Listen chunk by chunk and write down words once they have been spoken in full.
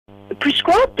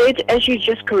Prescribed debt, as you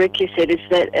just correctly said, is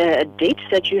that a debt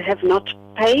that you have not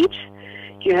paid,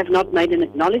 you have not made an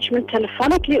acknowledgement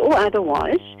telephonically or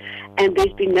otherwise, and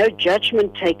there's been no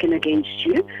judgment taken against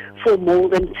you for more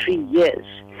than 3 years.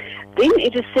 Then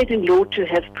it is set in law to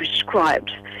have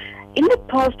prescribed. In the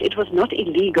past, it was not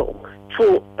illegal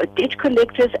for debt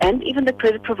collectors and even the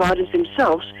credit providers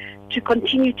themselves to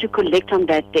continue to collect on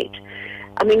that debt.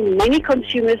 I mean, many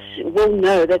consumers will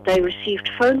know that they received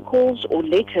phone calls or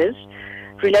letters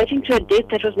relating to a debt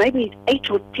that was maybe 8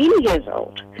 or 10 years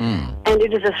old. And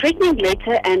it is a threatening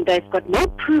letter, and they've got no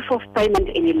proof of payment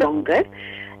any longer.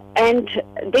 And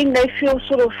then they feel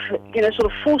sort of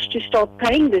forced to start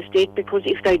paying this debt, because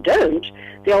if they don't,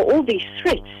 there are all these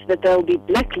threats that they'll be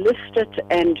blacklisted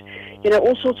and,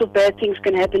 all sorts of bad things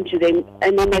can happen to them,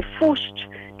 and then they're forced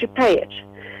to pay it.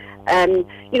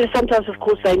 Sometimes, of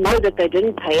course, they know that they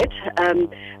didn't pay it,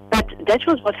 but that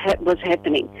was what was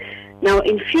happening. Now,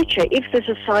 in future, if this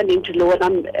is signed into law,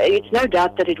 and it's no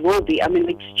doubt that it will be, I mean,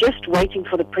 it's just waiting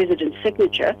for the President's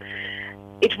signature,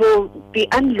 it will be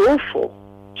unlawful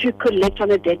to collect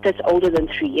on a debt that's older than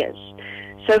 3 years.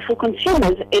 So for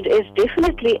consumers, it is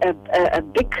definitely a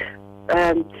big,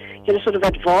 sort of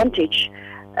advantage.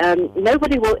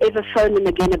 Nobody will ever phone them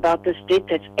again about this debt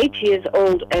that's 8 years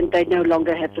old and they no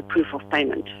longer have the proof of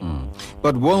payment.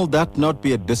 But will that not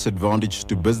be a disadvantage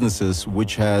to businesses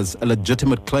which has a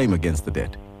legitimate claim against the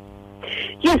debt?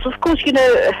 Yes, of course.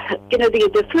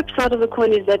 The flip side of the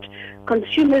coin is that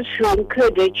consumers who incur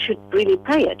debt should really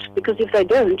pay it, because if they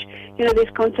don't, there's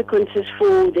consequences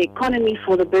for the economy,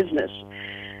 for the business.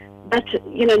 But,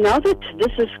 now that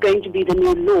this is going to be the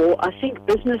new law, I think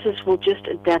businesses will just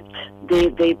adapt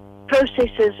their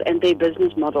processes and their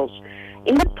business models.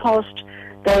 In the past,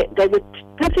 they were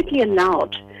perfectly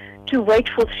allowed to wait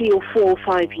for 3 or 4 or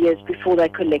 5 years before they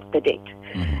collect the debt.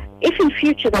 If in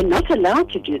future they're not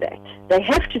allowed to do that, they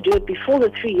have to do it before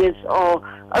the 3 years are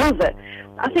over,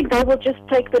 I think they will just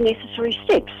take the necessary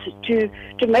steps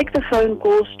to make the phone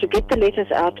calls, to get the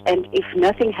letters out, and if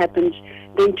nothing happens,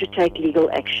 then to take legal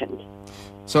action.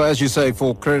 So as you say,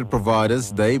 for credit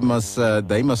providers, they must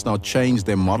now change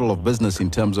their model of business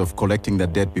in terms of collecting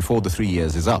that debt before the 3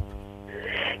 years is up.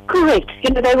 Correct.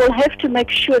 They will have to make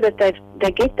sure that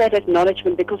they get that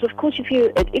acknowledgement, because of course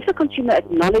if the consumer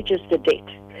acknowledges the debt,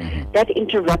 that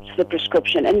interrupts the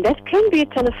prescription, and that can be a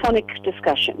telephonic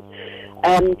discussion.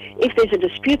 If there's a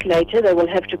dispute later, they will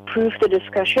have to prove the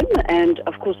discussion, and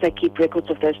of course they keep records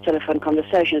of those telephone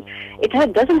conversations. It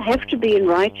doesn't have to be in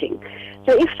writing.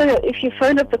 So if you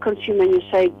phone up the consumer and you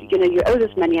say, you owe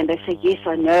this money, and they say, yes,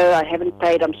 I know, I haven't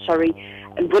paid, I'm sorry,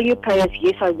 and will you pay us?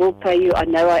 Yes, I will pay you, I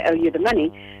know I owe you the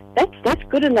money. That's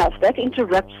good enough. That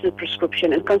interrupts the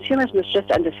prescription, and consumers must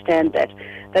just understand that.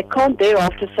 They can't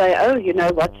thereafter say, oh, you know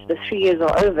what, the 3 years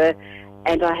are over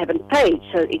and I haven't paid,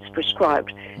 so it's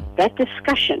prescribed. That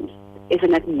discussion is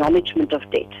an acknowledgement of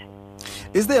debt.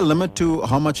 Is there a limit to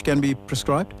how much can be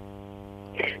prescribed?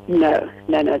 No.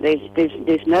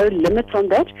 There's no limits on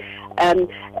that. And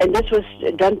this was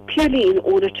done purely in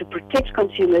order to protect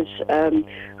consumers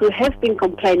who have been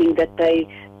complaining that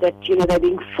they're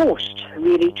being forced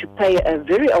really to pay a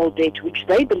very old debt which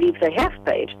they believe they have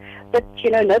paid, but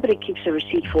nobody keeps a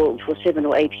receipt for 7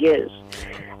 or 8 years.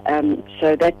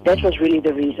 So that was really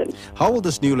the reason. How will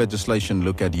this new legislation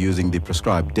look at using the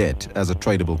prescribed debt as a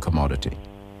tradable commodity?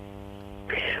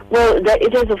 Well,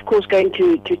 it is of course going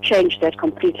to change that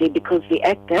completely, because the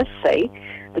Act does say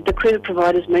that the credit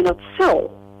providers may not sell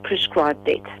prescribed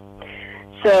debt.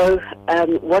 So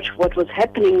what was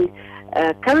happening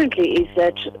currently is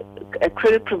that a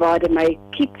credit provider may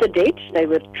keep the debt, they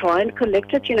would try and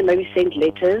collect it, maybe send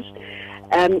letters,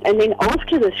 and then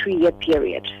after the 3-year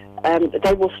period,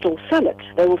 they will still sell it.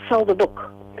 They will sell the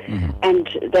book. And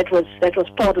that was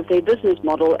part of their business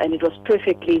model, and it was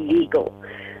perfectly legal.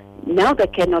 Now they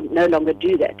cannot no longer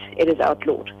do that. It is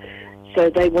outlawed.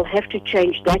 So they will have to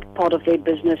change that part of their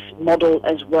business model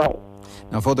as well.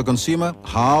 Now, for the consumer,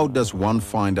 how does one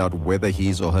find out whether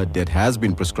his or her debt has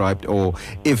been prescribed, or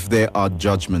if there are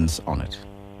judgments on it?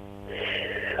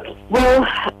 Well,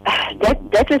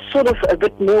 that is sort of a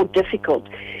bit more difficult.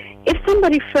 If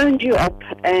somebody phoned you up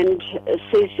and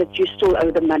says that you still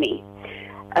owe the money,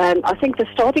 I think the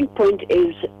starting point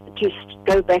is just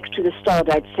go back to the start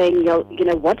date, saying,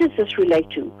 what does this relate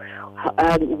to?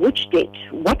 Which debt?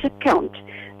 What account?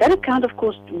 That account, of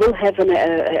course, will have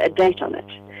a date on it.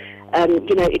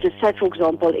 It is, say, for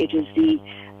example, it is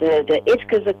the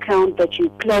Edgar's account that you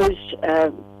closed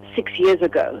 6 years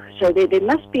ago. So there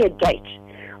must be a date,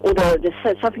 or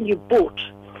there's something you bought.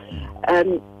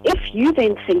 If you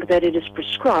then think that it is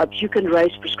prescribed, you can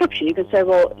raise prescription. You can say,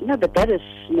 well, no, but that is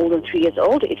more than 3 years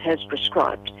old. It has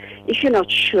prescribed. If you're not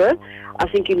sure, I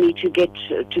think you need to get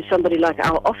to somebody like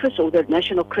our office or the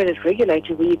National Credit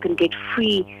Regulator, where you can get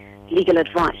free legal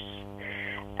advice.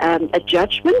 A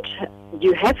judgment,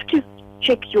 you have to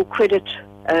check your credit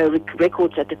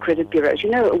records at the credit bureaus. You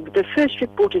know, the first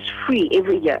report is free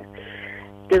every year.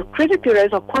 The credit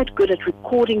bureaus are quite good at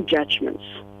recording judgments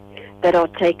that are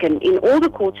taken in all the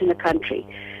courts in the country.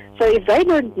 So if they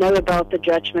don't know about the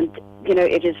judgment, you know,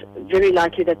 it is very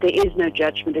likely that there is no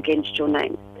judgment against your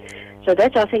name. So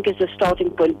that, I think, is the starting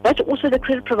point. But also the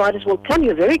credit providers will tell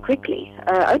you very quickly,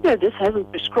 oh no, this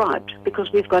hasn't prescribed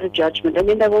because we've got a judgment, and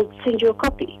then they will send you a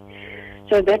copy.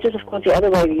 So that is, of course, the other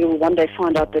way you will one day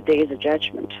find out that there is a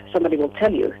judgment. Somebody will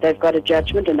tell you they've got a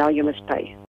judgment and now you must pay.